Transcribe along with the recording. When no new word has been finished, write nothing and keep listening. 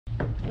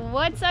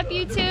What's up,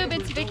 YouTube?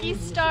 It's Vicky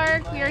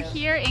Stark. We are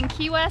here in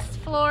Key West,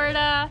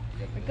 Florida.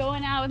 We're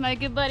going out with my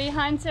good buddy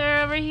Hunter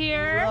over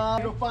here.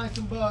 Go find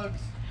some bugs.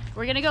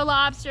 We're gonna go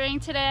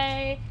lobstering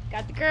today.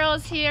 Got the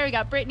girls here. We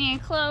got Brittany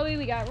and Chloe.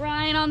 We got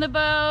Ryan on the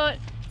boat.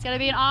 It's gonna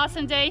be an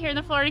awesome day here in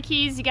the Florida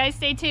Keys. You guys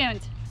stay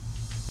tuned.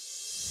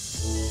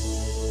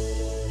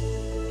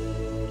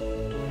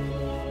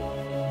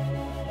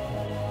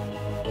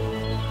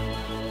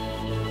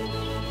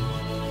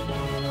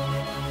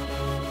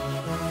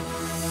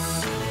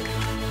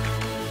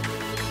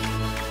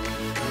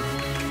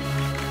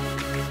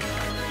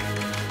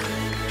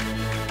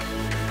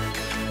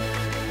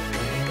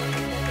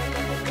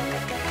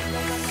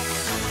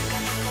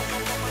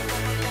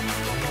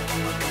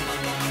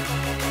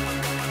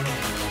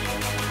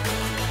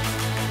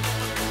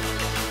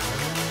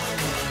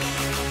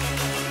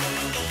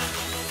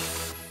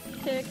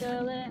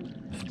 Tickle it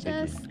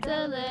just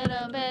a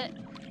little bit.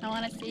 I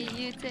want to see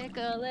you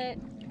tickle it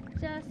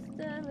just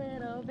a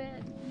little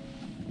bit.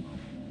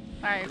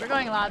 Alright, we're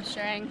going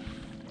lobstering.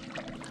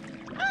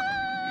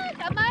 Ah,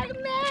 got my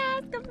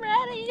mask, I'm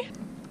ready.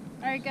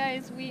 Alright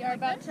guys, we are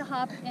about to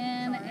hop in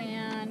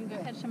and go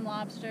catch some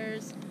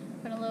lobsters.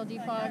 Put a little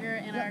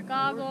defogger in our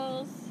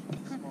goggles.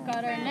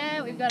 Got our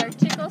net, we've got our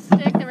tickle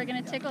stick that we're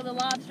going to tickle the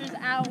lobsters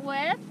out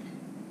with.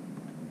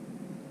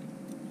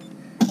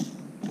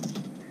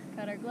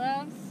 Got our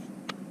gloves.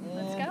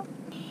 Let's go.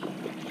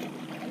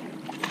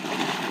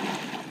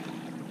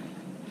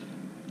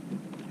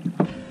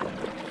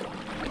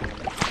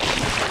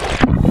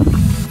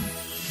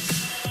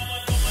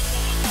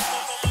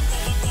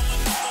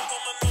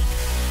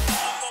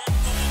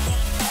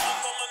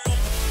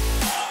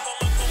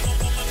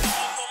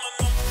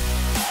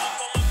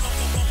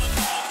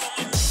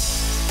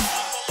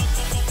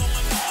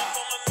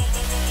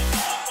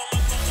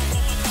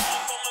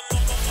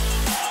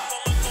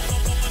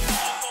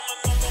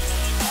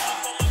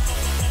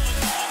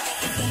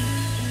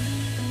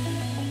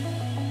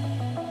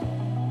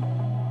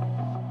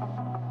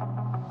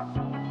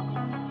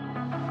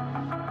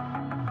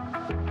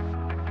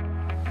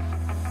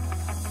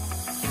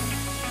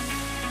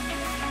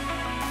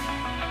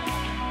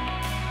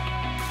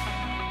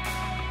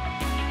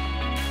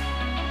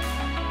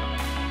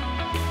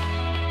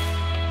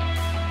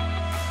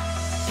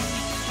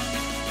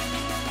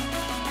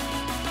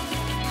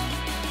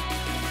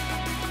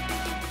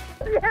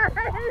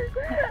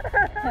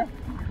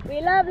 We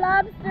love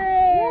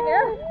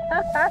lobstering!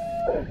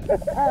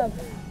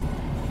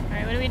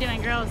 Alright, what are we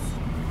doing, girls?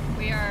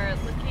 We are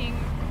looking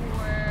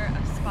for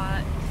a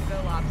spot to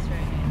go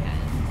lobstering again.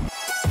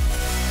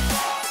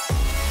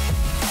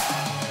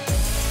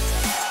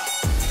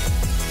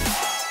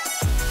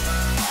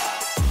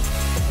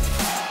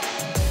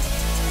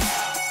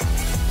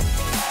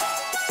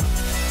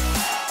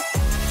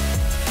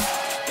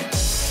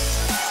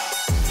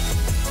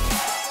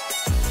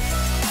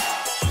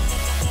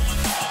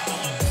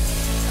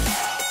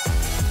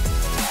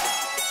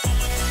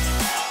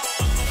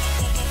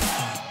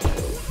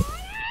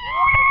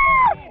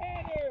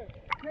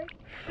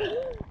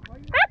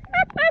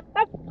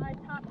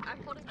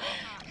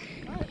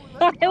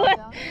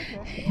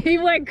 He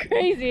went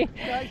crazy.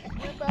 Guys,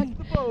 swim back to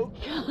the boat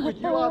with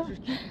your lobsters.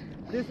 Keep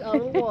this out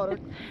of the water.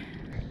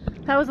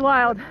 That was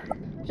wild.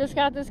 Just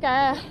got this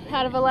guy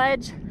out of a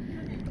ledge.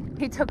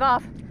 He took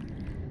off.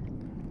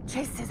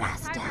 Chased his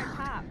ass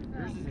down.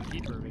 Yours is a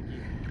keeper,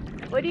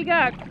 Vicky. What do you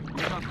got?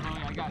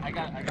 I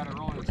got a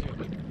roller too.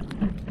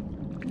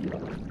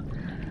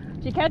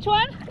 Did you catch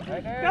one?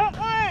 Right there. Got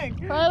one!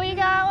 Chloe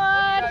got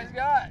one. What you guys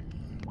got?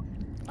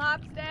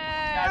 Lobster!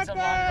 Got some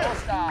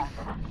langosta.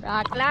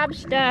 Rock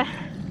lobster.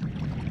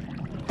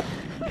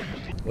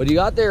 What do you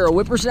got there? A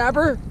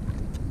whippersnapper?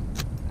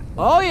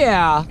 Oh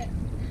yeah!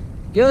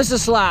 Give us a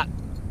slap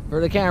for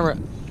the camera.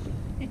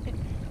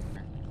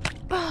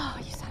 Oh,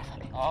 you son of a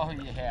bitch. Oh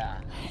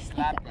yeah.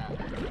 Slap that.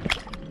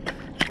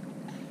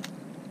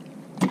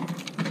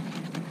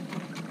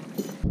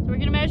 So we're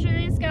gonna measure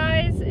these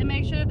guys and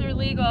make sure that they're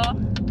legal.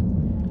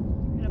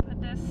 We're gonna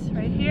put this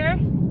right here,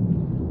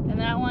 and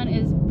that one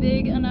is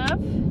big enough,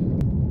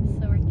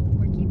 so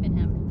we're keeping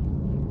him.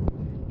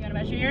 You wanna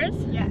measure yours?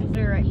 Yes,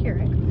 they're right here,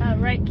 right?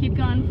 Right, keep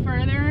going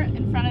further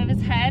in front of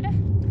his head.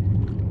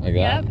 Like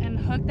Yep, that? and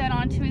hook that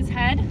onto his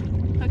head.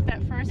 Hook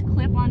that first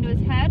clip onto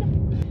his head.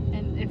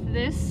 And if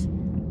this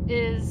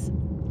is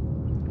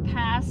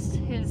past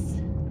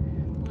his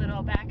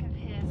little back of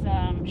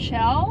his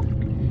shell,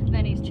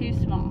 then he's too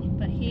small.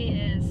 But he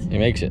is He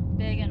makes it.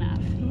 big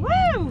enough.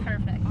 Woo!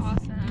 Perfect.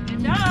 Awesome.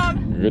 Good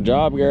job. Good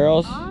job,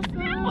 girls.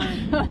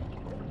 Awesome.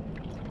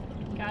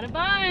 Got a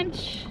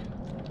bunch.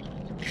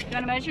 You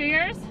want to measure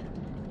yours?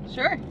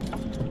 Sure.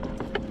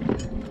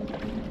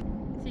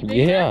 See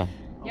big Yeah. enough?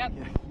 Yep.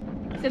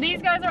 So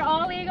these guys are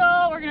all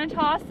legal. We're gonna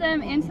toss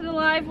them into the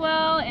live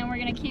well and we're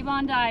gonna keep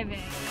on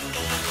diving.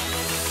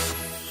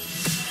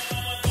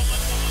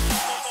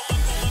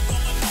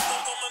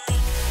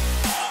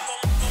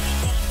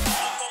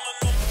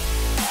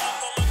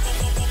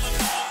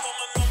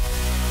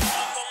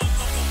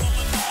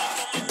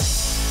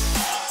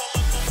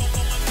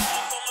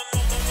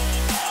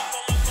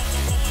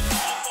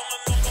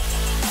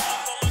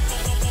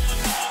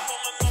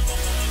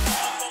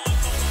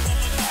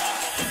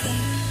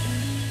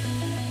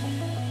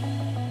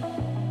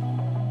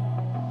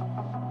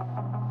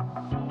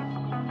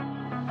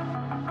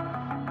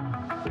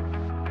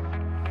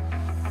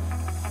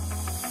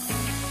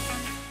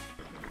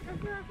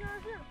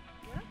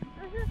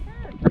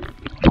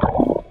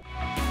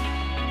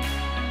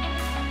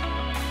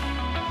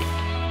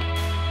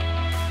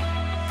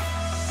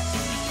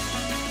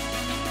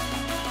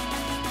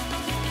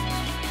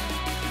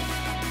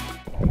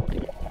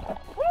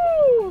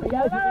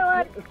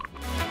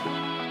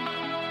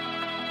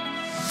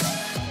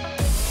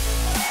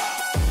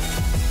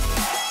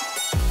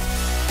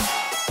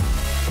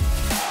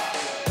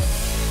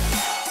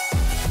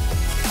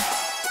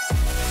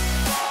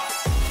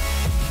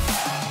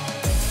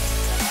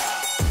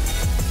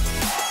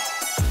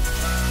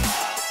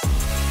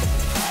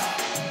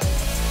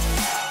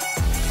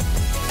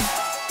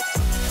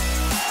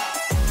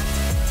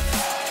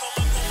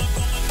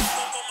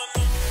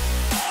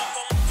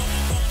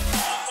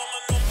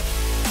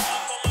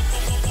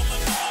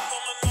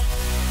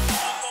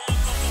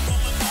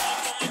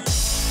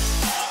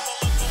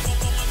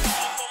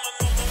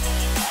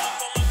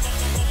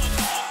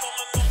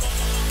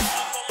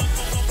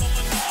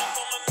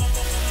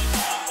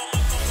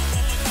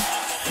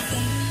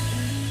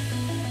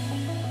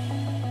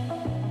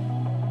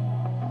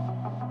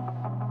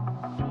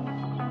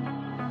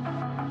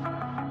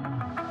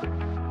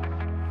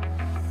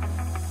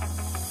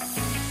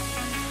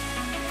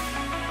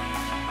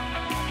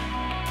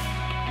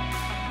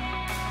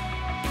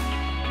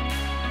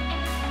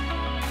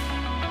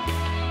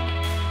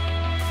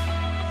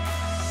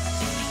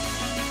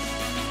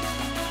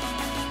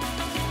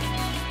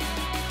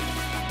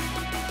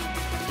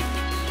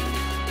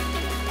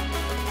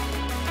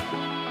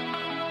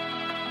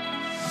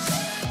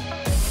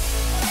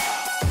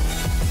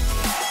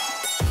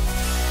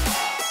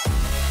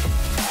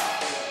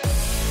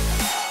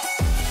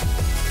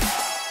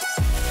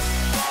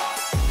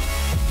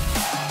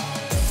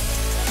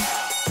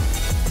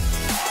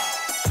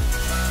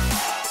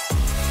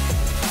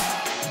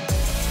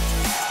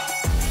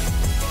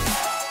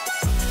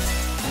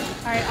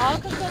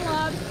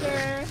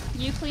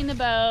 You clean the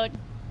boat.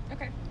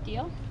 Okay.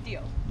 Deal?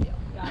 Deal.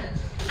 Got it.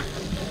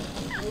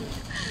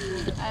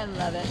 I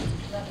love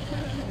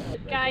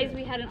it. Guys,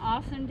 we had an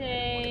awesome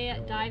day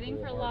diving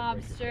for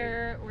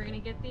lobster. We're gonna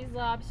get these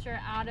lobster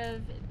out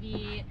of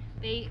the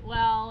bait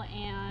well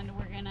and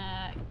we're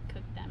gonna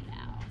cook them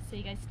now. So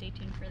you guys stay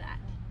tuned for that.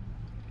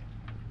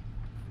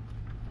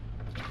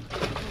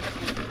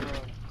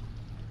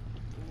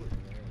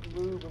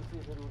 Move and see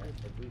if it'll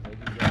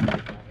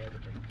just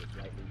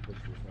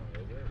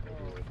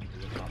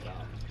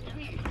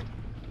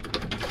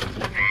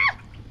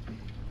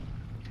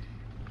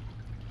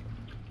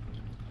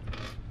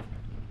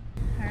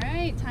All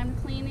right, time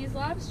to clean these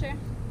lobster.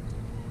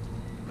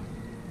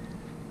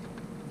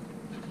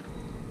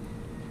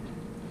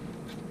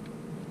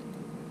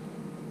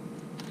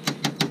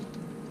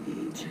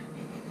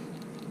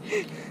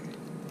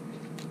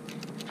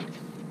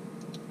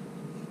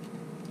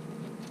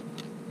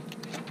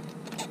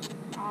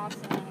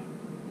 Awesome.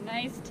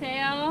 Nice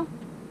tail.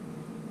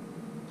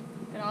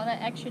 Got all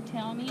that extra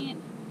tail meat.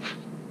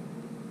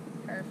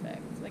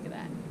 Perfect. Look at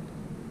that.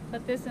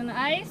 Put this in the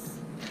ice.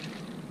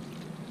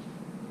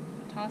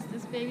 Toss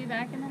this baby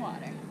back in the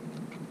water.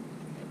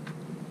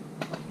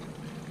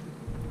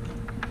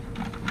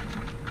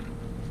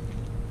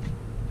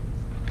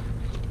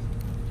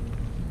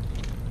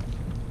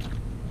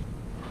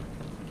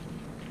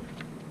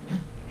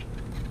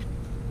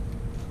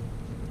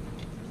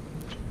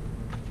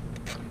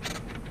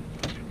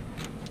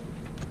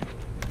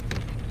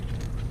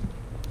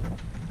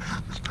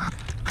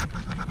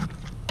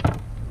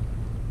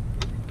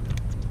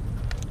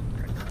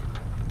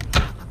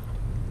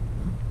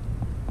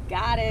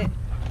 Got it.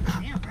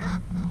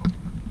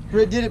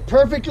 Britt did it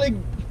perfectly.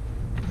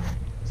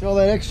 See all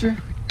that extra?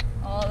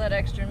 All that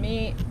extra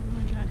meat. Oh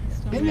my God, he's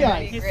still In the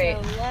moving. ice. Great.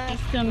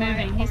 He's still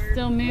moving. He's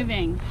still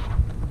moving.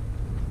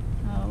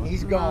 Oh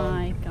He's gone.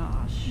 my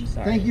gosh.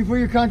 Thank you for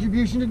your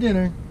contribution to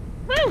dinner.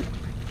 Woo!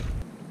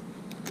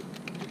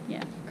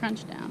 Yeah,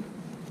 crunch down.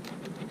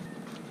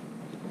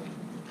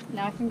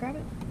 Now I can grab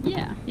it.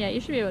 Yeah, you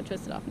should be able to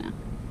twist it off now.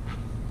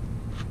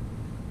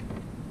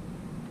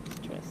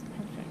 Twist,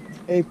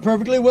 perfect. A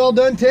perfectly well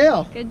done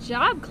tail. Good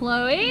job,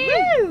 Chloe.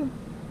 Woo!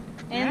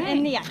 And Right.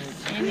 in the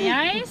ice. In the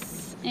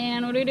ice.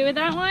 And what do we do with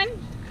that one?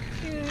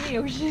 To the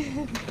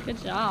ocean.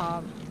 Good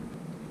job.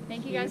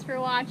 Thank you guys for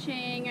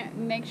watching.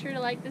 Make sure to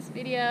like this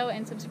video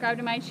and subscribe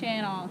to my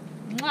channel.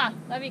 Mwah!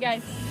 Love you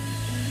guys.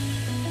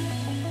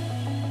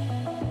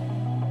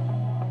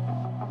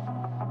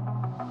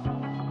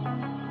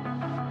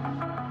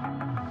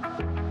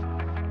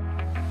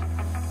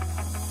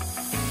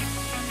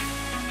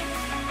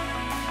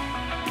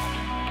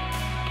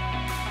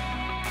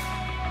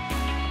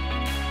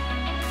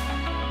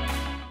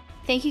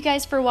 Thank you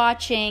guys for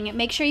watching.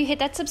 Make sure you hit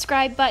that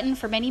subscribe button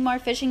for many more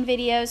fishing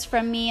videos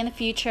from me in the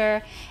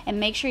future.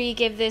 And make sure you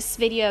give this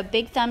video a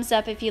big thumbs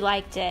up if you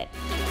liked it.